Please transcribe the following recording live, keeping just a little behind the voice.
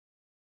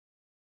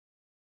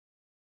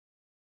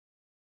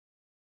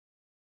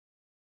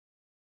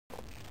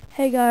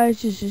Hey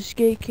guys, this is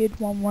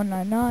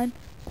SkateKid1199.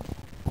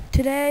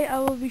 Today I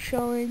will be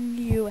showing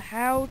you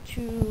how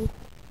to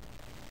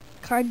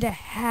kinda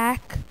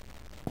hack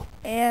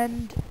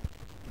and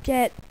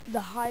get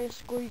the highest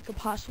score you could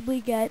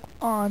possibly get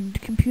on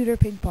computer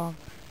ping pong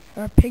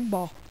or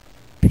pinball.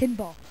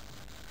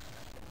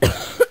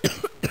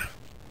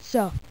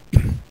 So,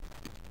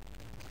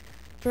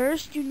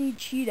 first you need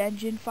Cheat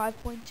Engine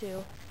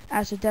 5.2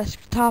 as a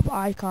desktop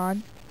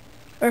icon,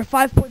 or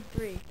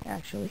 5.3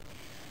 actually.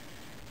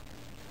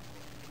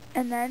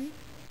 And then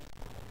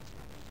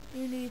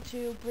you need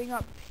to bring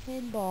up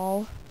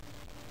Pinball.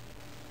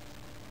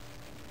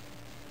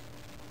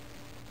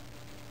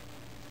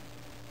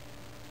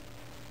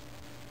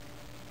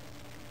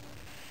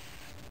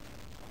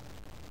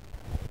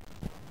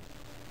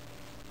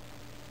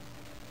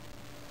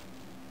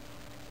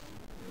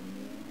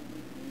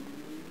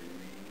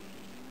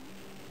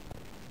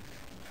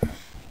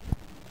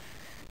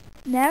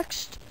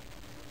 Next,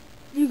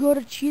 you go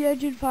to Cheat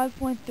Engine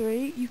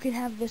 5.3. You can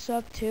have this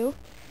up too.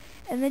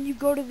 And then you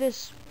go to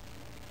this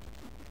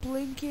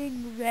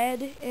blinking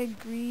red and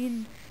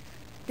green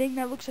thing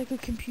that looks like a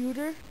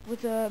computer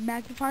with a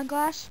magnifying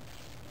glass.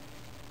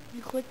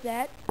 You click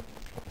that.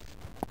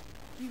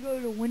 You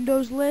go to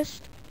Windows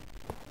list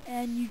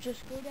and you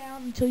just go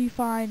down until you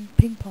find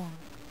ping pong.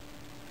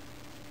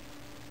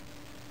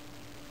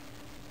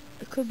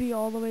 It could be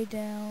all the way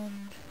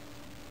down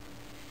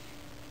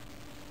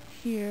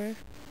here.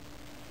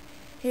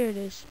 Here it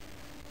is.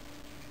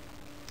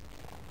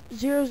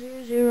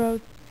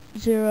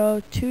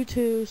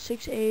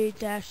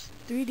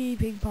 0002268-3D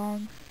ping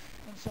pong,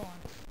 and so on.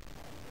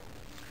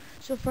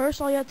 So first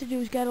all you have to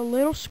do is get a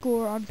little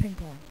score on ping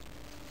pong.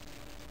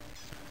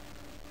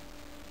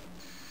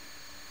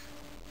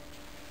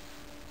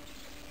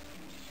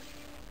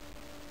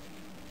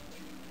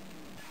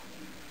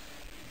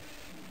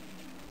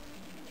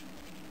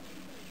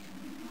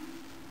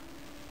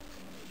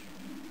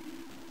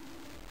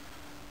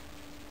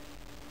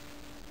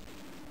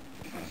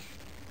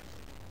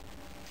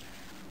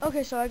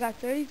 Okay, so I got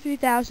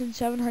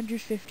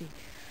 33,750.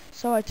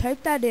 So I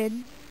typed that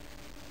in.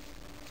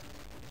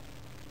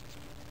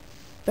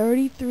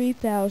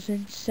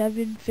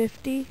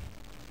 33,750.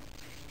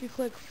 You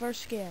click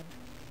first scan.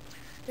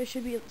 There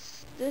should be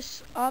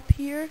this up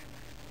here,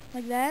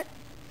 like that.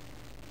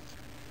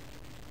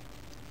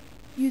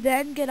 You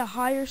then get a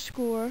higher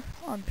score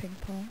on ping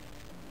pong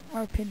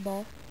or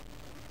pinball.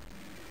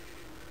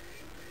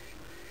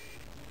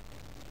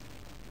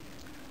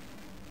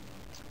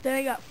 Then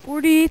I got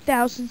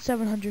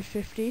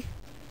 48,750.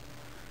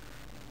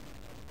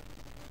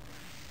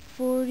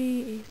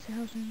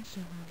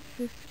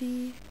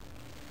 48,750.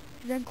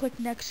 Then click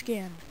next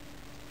scan.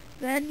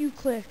 Then you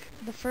click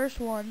the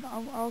first one.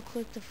 I'll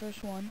click the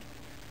first one.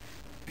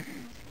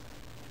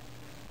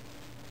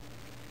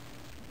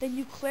 Then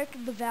you click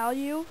the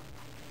value.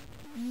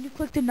 And you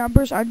click the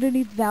numbers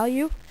underneath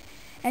value.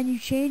 And you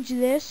change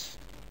this.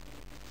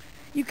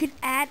 You can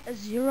add a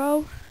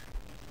 0.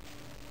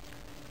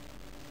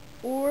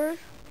 Or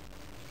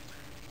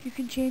you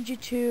can change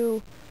it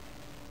to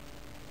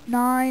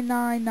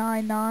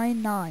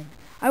 99999.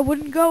 I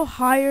wouldn't go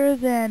higher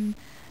than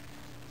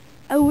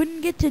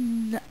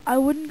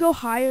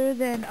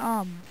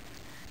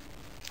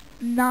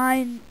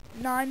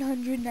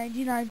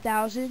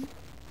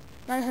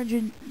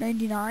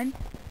 999,999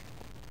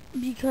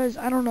 because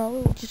I don't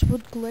know, it just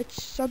would glitch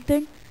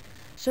something.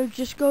 So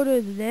just go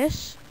to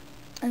this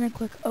and then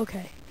click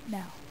OK.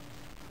 Now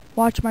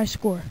watch my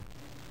score.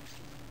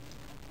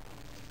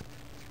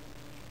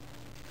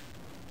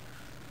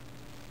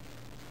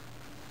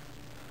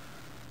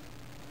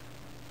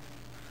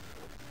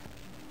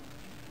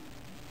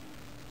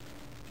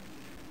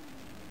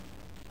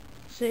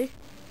 See?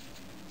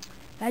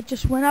 That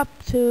just went up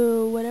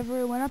to whatever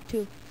it went up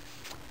to.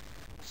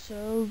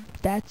 So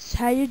that's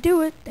how you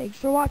do it. Thanks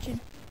for watching.